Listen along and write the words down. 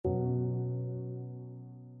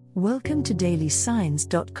Welcome to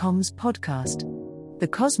dailysigns.com's podcast. The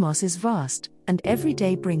cosmos is vast, and every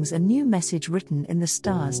day brings a new message written in the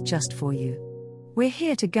stars just for you. We're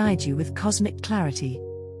here to guide you with cosmic clarity.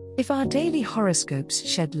 If our daily horoscopes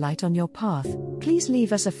shed light on your path, please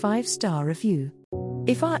leave us a 5-star review.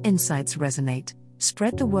 If our insights resonate,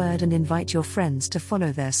 spread the word and invite your friends to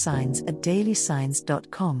follow their signs at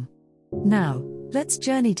dailysigns.com. Now, let's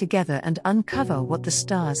journey together and uncover what the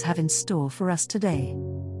stars have in store for us today.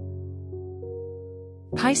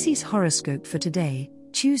 Pisces horoscope for today,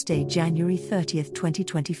 Tuesday, January 30th,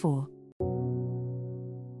 2024.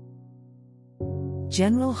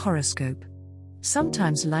 General horoscope.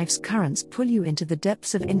 Sometimes life's currents pull you into the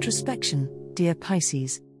depths of introspection, dear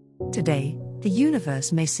Pisces. Today, the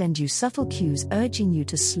universe may send you subtle cues urging you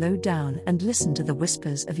to slow down and listen to the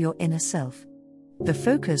whispers of your inner self. The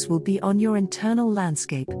focus will be on your internal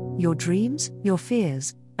landscape, your dreams, your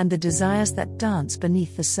fears, and the desires that dance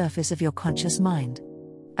beneath the surface of your conscious mind.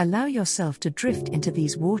 Allow yourself to drift into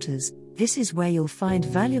these waters. This is where you'll find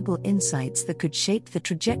valuable insights that could shape the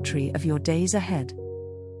trajectory of your days ahead.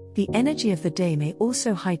 The energy of the day may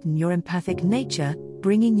also heighten your empathic nature,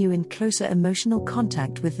 bringing you in closer emotional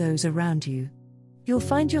contact with those around you. You'll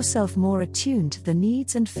find yourself more attuned to the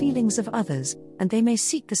needs and feelings of others, and they may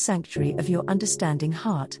seek the sanctuary of your understanding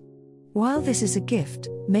heart. While this is a gift,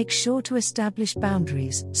 make sure to establish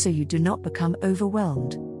boundaries so you do not become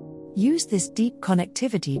overwhelmed. Use this deep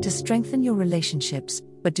connectivity to strengthen your relationships,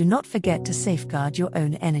 but do not forget to safeguard your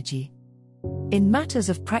own energy. In matters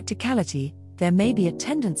of practicality, there may be a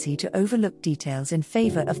tendency to overlook details in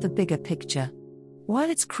favor of the bigger picture. While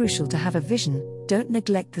it's crucial to have a vision, don't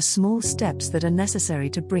neglect the small steps that are necessary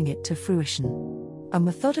to bring it to fruition. A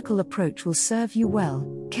methodical approach will serve you well.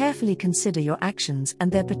 Carefully consider your actions and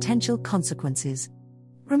their potential consequences.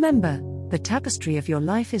 Remember, the tapestry of your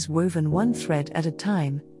life is woven one thread at a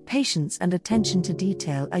time. Patience and attention to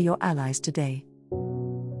detail are your allies today.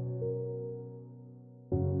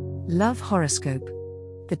 Love horoscope.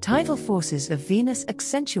 The tidal forces of Venus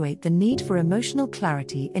accentuate the need for emotional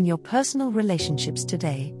clarity in your personal relationships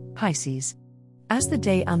today, Pisces. As the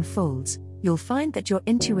day unfolds, you'll find that your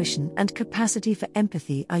intuition and capacity for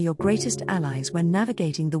empathy are your greatest allies when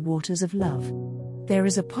navigating the waters of love. There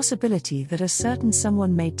is a possibility that a certain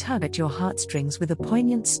someone may tug at your heartstrings with a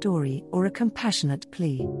poignant story or a compassionate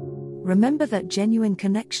plea. Remember that genuine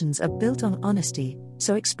connections are built on honesty,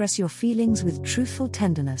 so express your feelings with truthful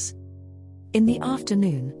tenderness. In the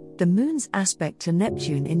afternoon, the moon's aspect to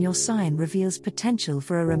Neptune in your sign reveals potential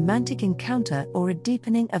for a romantic encounter or a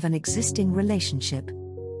deepening of an existing relationship.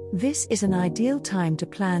 This is an ideal time to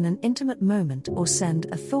plan an intimate moment or send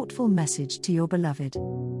a thoughtful message to your beloved.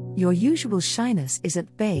 Your usual shyness is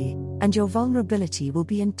at bay, and your vulnerability will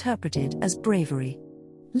be interpreted as bravery.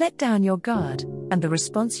 Let down your guard, and the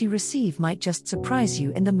response you receive might just surprise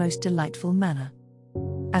you in the most delightful manner.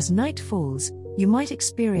 As night falls, you might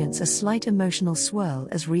experience a slight emotional swirl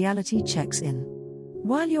as reality checks in.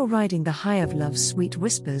 While you're riding the high of love's sweet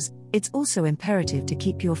whispers, it's also imperative to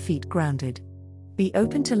keep your feet grounded. Be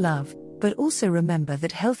open to love, but also remember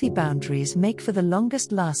that healthy boundaries make for the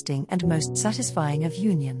longest lasting and most satisfying of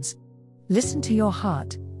unions. Listen to your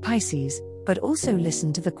heart, Pisces, but also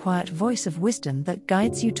listen to the quiet voice of wisdom that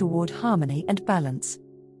guides you toward harmony and balance.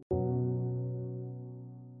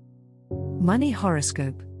 Money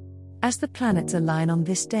horoscope. As the planets align on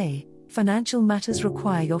this day, financial matters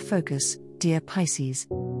require your focus, dear Pisces.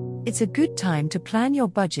 It's a good time to plan your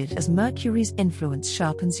budget as Mercury's influence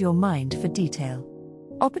sharpens your mind for detail.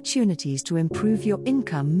 Opportunities to improve your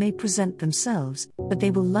income may present themselves, but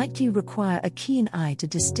they will likely require a keen eye to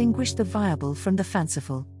distinguish the viable from the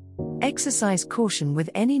fanciful. Exercise caution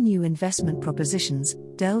with any new investment propositions.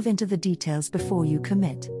 Delve into the details before you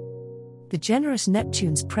commit. The generous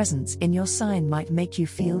Neptune's presence in your sign might make you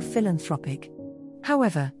feel philanthropic.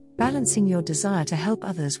 However, balancing your desire to help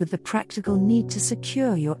others with the practical need to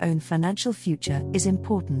secure your own financial future is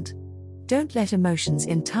important. Don't let emotions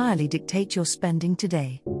entirely dictate your spending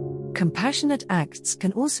today. Compassionate acts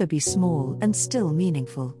can also be small and still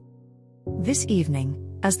meaningful. This evening,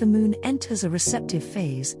 as the moon enters a receptive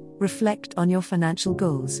phase, reflect on your financial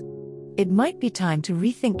goals. It might be time to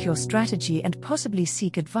rethink your strategy and possibly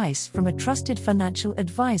seek advice from a trusted financial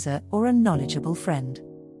advisor or a knowledgeable friend.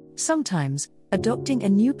 Sometimes, adopting a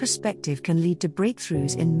new perspective can lead to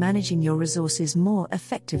breakthroughs in managing your resources more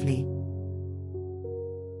effectively.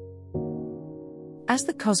 As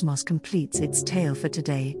the cosmos completes its tale for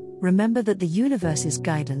today, remember that the universe's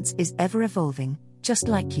guidance is ever evolving, just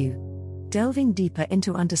like you. Delving deeper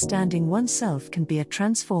into understanding oneself can be a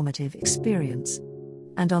transformative experience.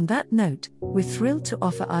 And on that note, we're thrilled to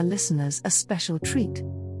offer our listeners a special treat.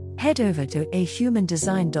 Head over to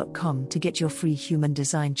ahumandesign.com to get your free human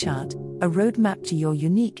design chart, a roadmap to your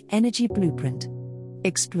unique energy blueprint.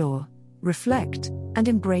 Explore, reflect, and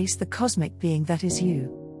embrace the cosmic being that is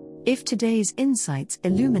you. If today's insights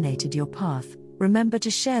illuminated your path, remember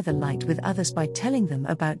to share the light with others by telling them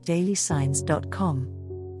about dailysigns.com.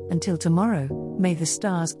 Until tomorrow, may the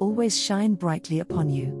stars always shine brightly upon you.